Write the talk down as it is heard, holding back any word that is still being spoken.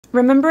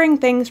Remembering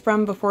things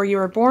from before you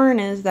were born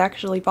is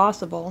actually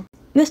possible.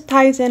 This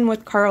ties in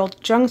with Carl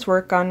Jung's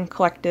work on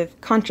collective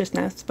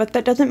consciousness, but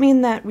that doesn't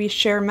mean that we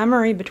share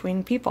memory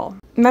between people.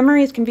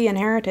 Memories can be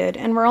inherited,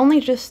 and we're only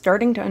just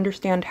starting to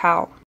understand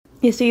how.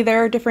 You see,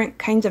 there are different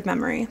kinds of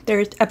memory.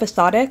 There's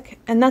episodic,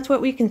 and that's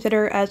what we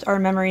consider as our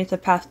memories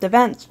of past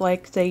events,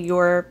 like, say,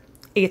 your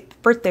 8th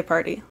birthday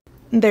party.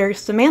 There's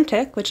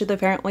semantic, which is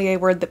apparently a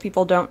word that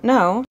people don't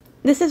know.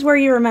 This is where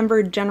you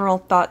remember general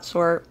thoughts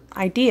or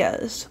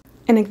ideas.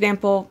 An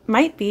example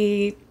might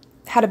be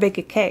how to bake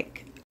a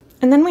cake.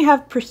 And then we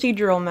have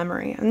procedural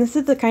memory, and this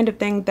is the kind of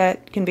thing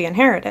that can be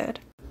inherited.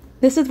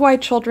 This is why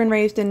children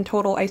raised in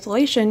total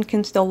isolation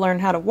can still learn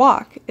how to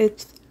walk.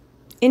 It's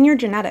in your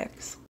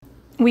genetics.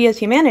 We as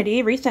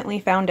humanity recently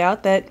found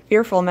out that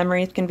fearful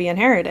memories can be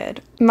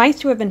inherited.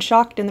 Mice who have been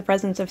shocked in the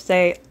presence of,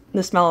 say,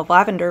 the smell of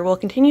lavender will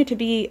continue to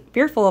be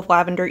fearful of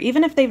lavender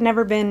even if they've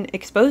never been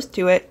exposed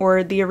to it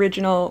or the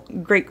original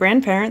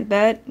great-grandparent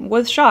that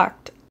was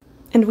shocked.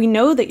 And we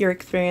know that your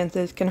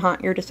experiences can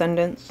haunt your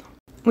descendants.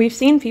 We've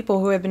seen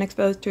people who have been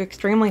exposed to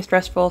extremely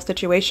stressful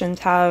situations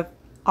have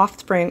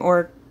offspring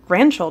or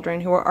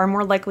grandchildren who are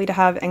more likely to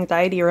have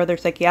anxiety or other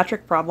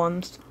psychiatric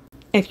problems.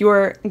 If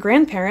your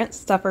grandparents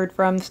suffered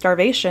from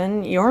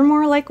starvation, you're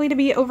more likely to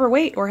be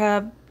overweight or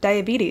have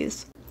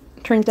diabetes.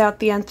 Turns out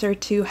the answer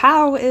to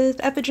how is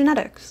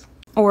epigenetics.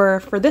 Or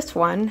for this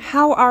one,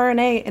 how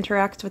RNA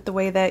interacts with the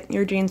way that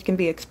your genes can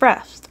be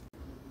expressed.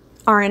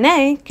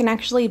 RNA can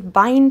actually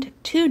bind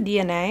to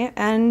DNA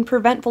and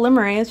prevent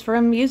polymerase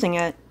from using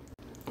it.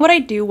 What I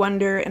do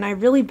wonder, and I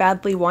really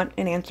badly want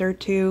an answer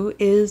to,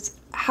 is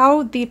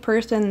how the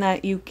person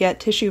that you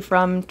get tissue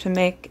from to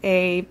make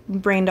a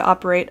brain to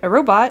operate a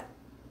robot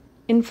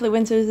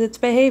influences its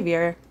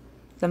behavior.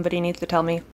 Somebody needs to tell me.